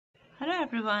Hello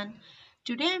everyone.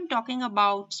 Today I'm talking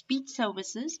about speech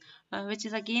services, which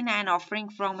is again an offering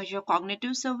from Azure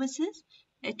Cognitive Services.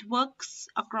 It works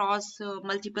across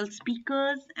multiple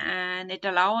speakers and it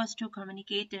allows us to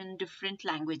communicate in different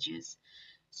languages.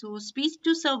 So speech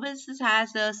to services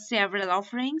has several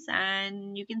offerings,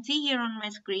 and you can see here on my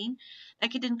screen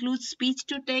like it includes speech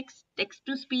to text, text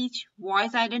to speech,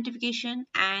 voice identification,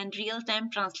 and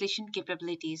real-time translation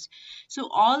capabilities. So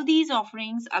all these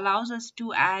offerings allows us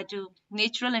to add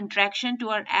natural interaction to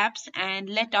our apps and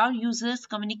let our users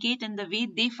communicate in the way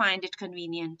they find it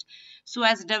convenient. So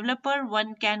as a developer,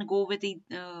 one can go with the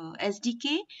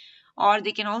SDK, or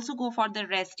they can also go for the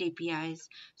REST APIs.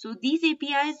 So these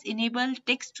APIs enable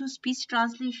text-to-speech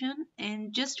translation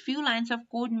in just few lines of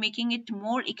code, making it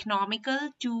more economical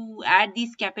to add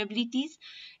these capabilities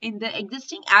in the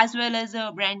existing as well as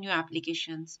brand new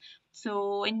applications.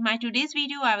 So in my today's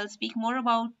video, I will speak more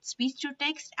about speech to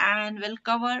text and will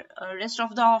cover rest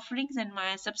of the offerings in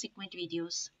my subsequent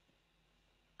videos.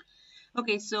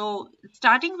 Okay, so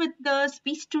starting with the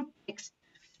speech to text.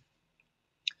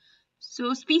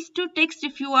 So speech to text,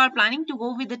 if you are planning to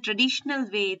go with the traditional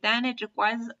way, then it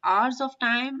requires hours of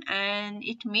time and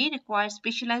it may require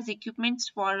specialized equipments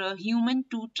for a human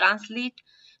to translate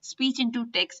speech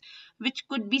into text, which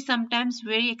could be sometimes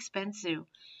very expensive.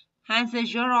 Hence,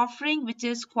 Azure offering, which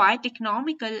is quite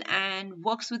economical and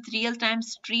works with real-time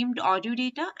streamed audio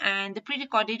data and the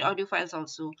pre-recorded audio files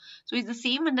also. So it's the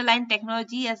same underlying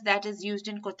technology as that is used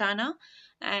in Cortana,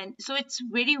 and so it's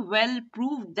very well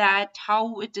proved that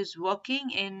how it is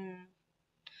working in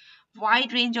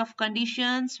wide range of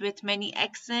conditions with many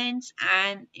accents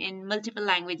and in multiple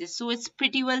languages. So it's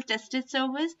pretty well tested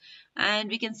service and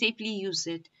we can safely use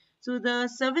it. So the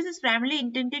service is primarily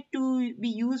intended to be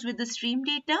used with the stream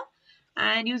data,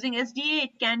 and using SDA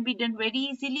it can be done very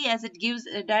easily as it gives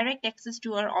direct access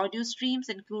to our audio streams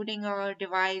including our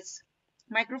device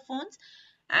microphones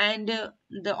and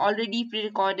the already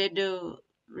pre-recorded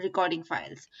recording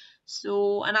files.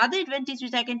 So another advantage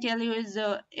which I can tell you is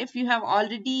if you have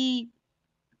already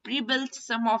pre-built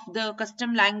some of the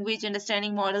custom language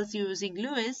understanding models using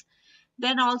Lewis,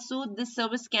 then also this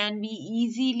service can be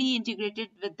easily integrated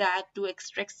with that to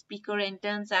extract speaker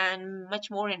intents and much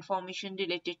more information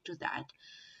related to that.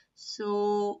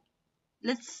 So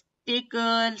let's take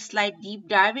a slight deep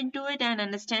dive into it and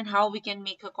understand how we can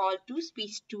make a call to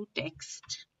speech to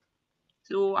text.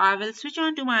 So I will switch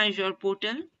on to my Azure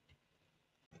portal.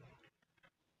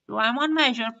 So I'm on my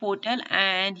Azure portal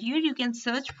and here you can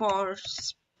search for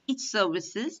speech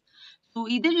services. So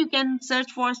either you can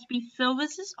search for speech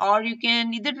services or you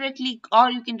can directly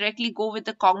go with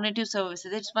the cognitive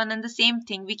services. It's one and the same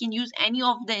thing. We can use any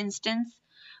of the instance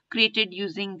created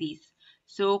using these.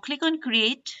 So click on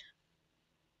create.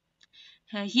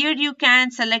 Here you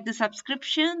can select the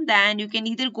subscription, then you can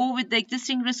either go with the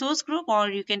existing resource group or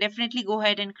you can definitely go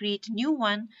ahead and create a new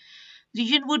one.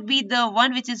 Region would be the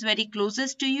one which is very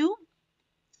closest to you.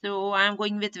 So I'm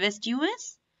going with West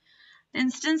US.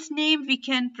 Instance name, we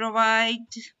can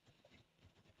provide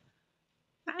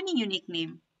any unique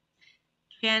name.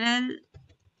 Channel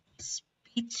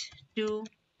speech to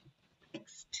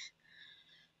text.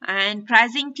 And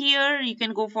pricing tier, you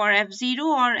can go for F0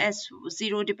 or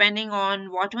S0 depending on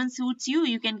what one suits you.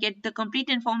 You can get the complete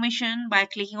information by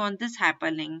clicking on this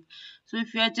hyperlink. So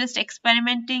if you are just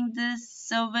experimenting this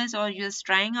service or just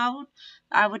trying out,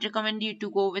 I would recommend you to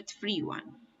go with free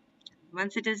one.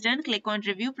 Once it is done, click on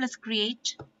review plus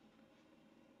create.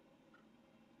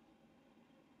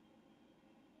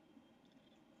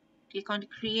 Click on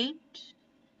create.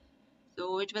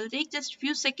 So it will take just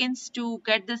few seconds to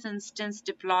get this instance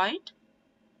deployed.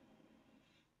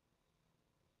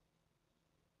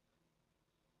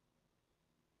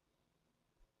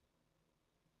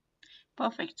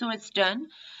 Perfect. So it's done.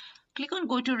 Click on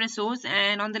go to resource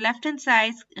and on the left hand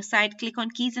side click on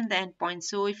keys and the endpoint.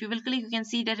 So if you will click, you can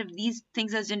see that if these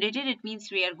things are generated, it means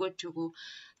we are good to go.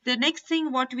 The next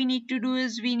thing what we need to do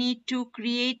is we need to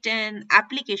create an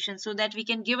application so that we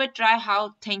can give a try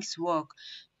how things work.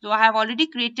 So I have already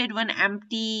created one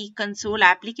empty console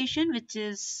application which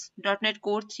is .NET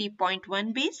Core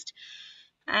 3.1 based,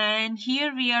 and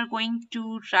here we are going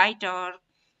to write our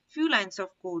few lines of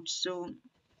code. So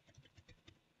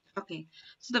okay,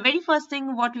 so the very first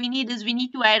thing what we need is we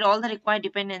need to add all the required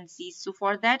dependencies. So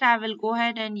for that, I will go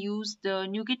ahead and use the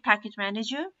NuGet package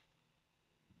manager.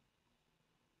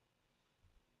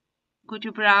 Go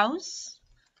to browse,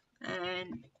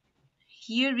 and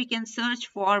here we can search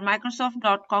for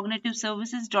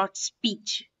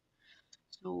Microsoft.cognitiveservices.speech.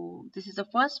 So this is the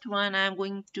first one. I'm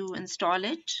going to install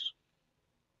it.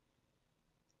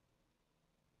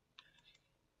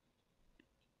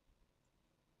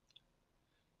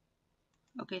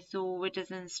 Okay, so it is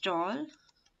installed.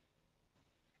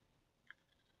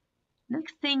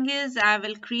 Next thing is I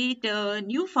will create a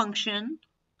new function.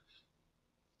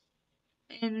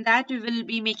 In that we will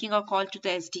be making a call to the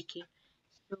SDK.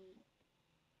 So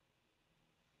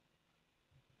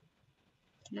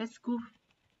let's go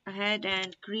ahead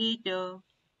and create a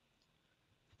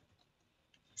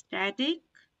static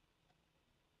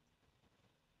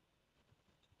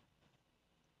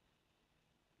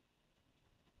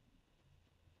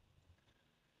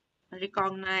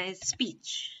recognize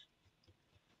speech.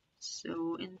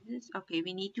 So in this, okay,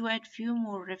 we need to add few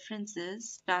more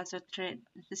references. Stars or thread,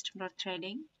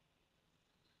 system.threading.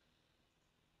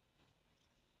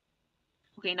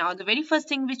 Okay, now the very first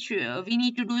thing which we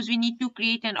need to do is we need to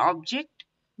create an object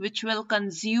which will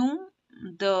consume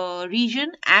the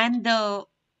region and the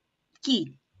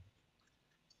key.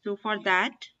 So for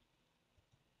that,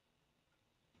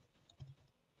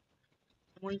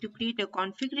 I'm going to create a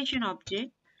configuration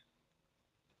object,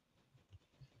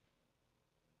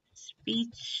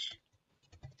 speech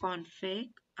config.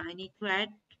 I need to add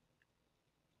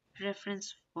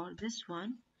reference for this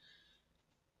one,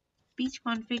 speech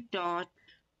config dot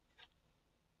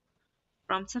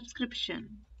from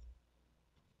subscription.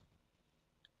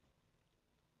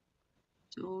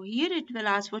 So here it will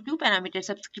ask for two parameters,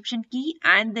 subscription key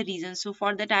and the reason. So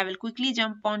for that I will quickly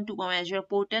jump on to my Azure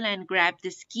portal and grab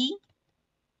this key.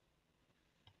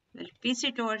 We'll paste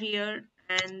it over here,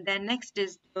 and then next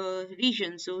is the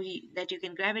region, so that you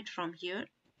can grab it from here,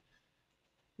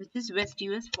 which is West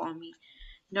US for me.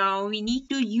 Now we need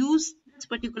to use this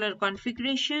particular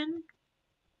configuration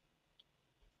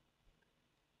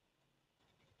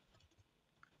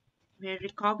where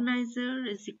recognizer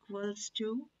is equals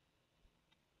to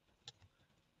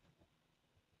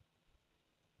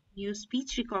new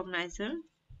speech recognizer,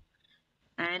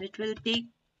 and it will take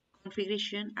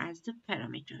configuration as the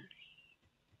parameter.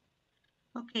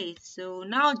 Okay, so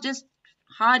now just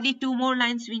hardly two more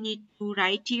lines we need to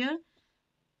write here.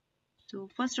 So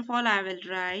first of all I will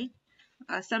write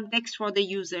some text for the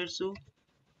user. So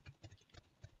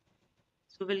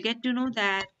we'll get to know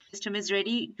that system is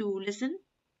ready to listen.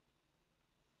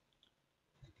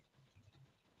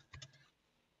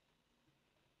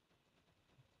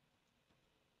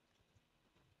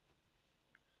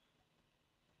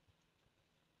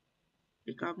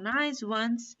 Recognize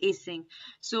once async.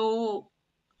 So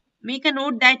make a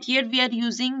note that here we are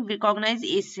using recognize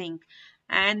async,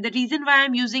 and the reason why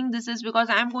I'm using this is because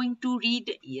I'm going to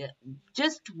read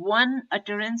just one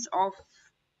utterance of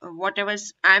whatever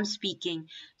I'm speaking.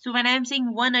 So when I'm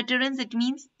saying one utterance, it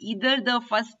means either the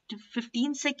first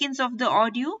 15 seconds of the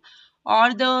audio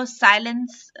or the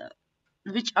silence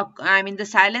the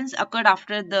silence occurred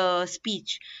after the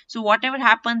speech. So whatever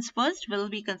happens first will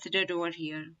be considered over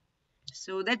here.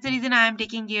 So that's the reason I am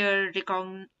taking here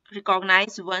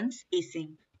recognize once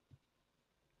async.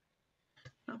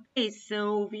 Okay,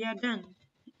 so we are done.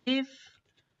 If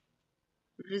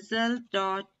result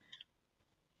dot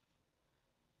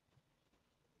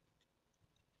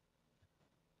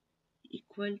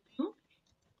equal to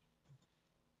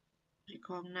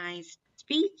recognized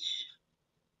speech,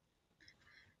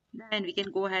 then we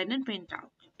can go ahead and print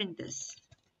this.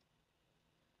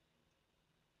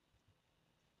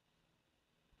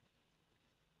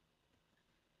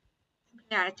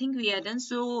 Yeah, I think we are done.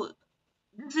 So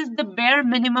this is the bare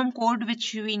minimum code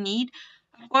which we need.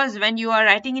 Of course, when you are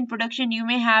writing in production, you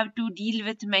may have to deal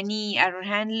with many error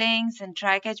handlings and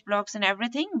try catch blocks and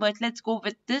everything. But let's go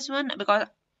with this one because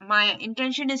my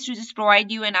intention is to just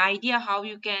provide you an idea how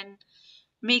you can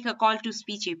make a call to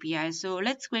speech API. So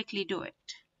let's quickly do it.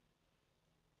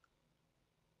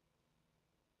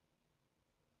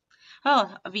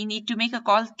 Oh, we need to make a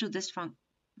call to this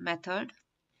method.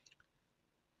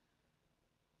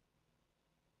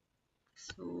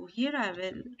 So here I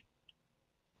will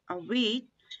await,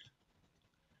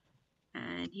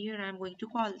 and here I'm going to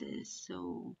call this.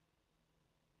 So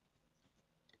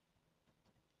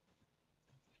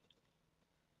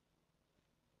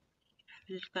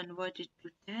we'll convert it to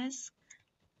task,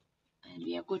 and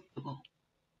we are good to go.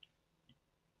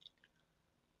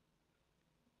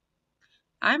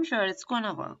 I'm sure it's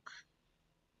gonna work.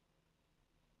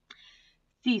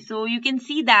 See, so you can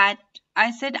see that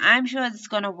I said I'm sure it's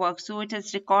gonna work. So it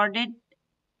has recorded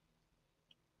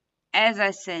as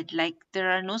I said, like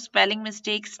there are no spelling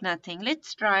mistakes, nothing.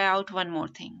 Let's try out one more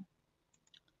thing.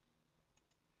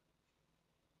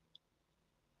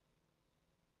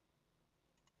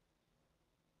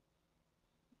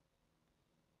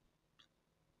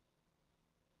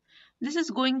 This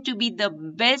is going to be the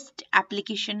best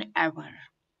application ever.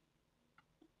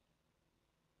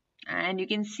 And you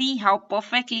can see how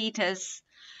perfectly it has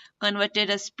converted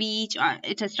a speech, or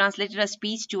it has translated a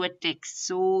speech to a text.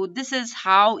 So this is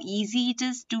how easy it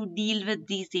is to deal with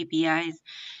these APIs.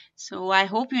 So I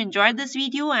hope you enjoyed this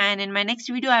video, and in my next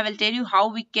video I will tell you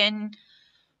how we can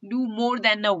do more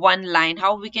than a one line,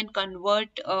 how we can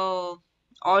convert a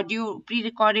audio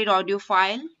pre-recorded audio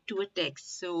file to a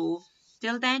text. So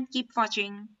till then, keep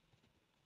watching.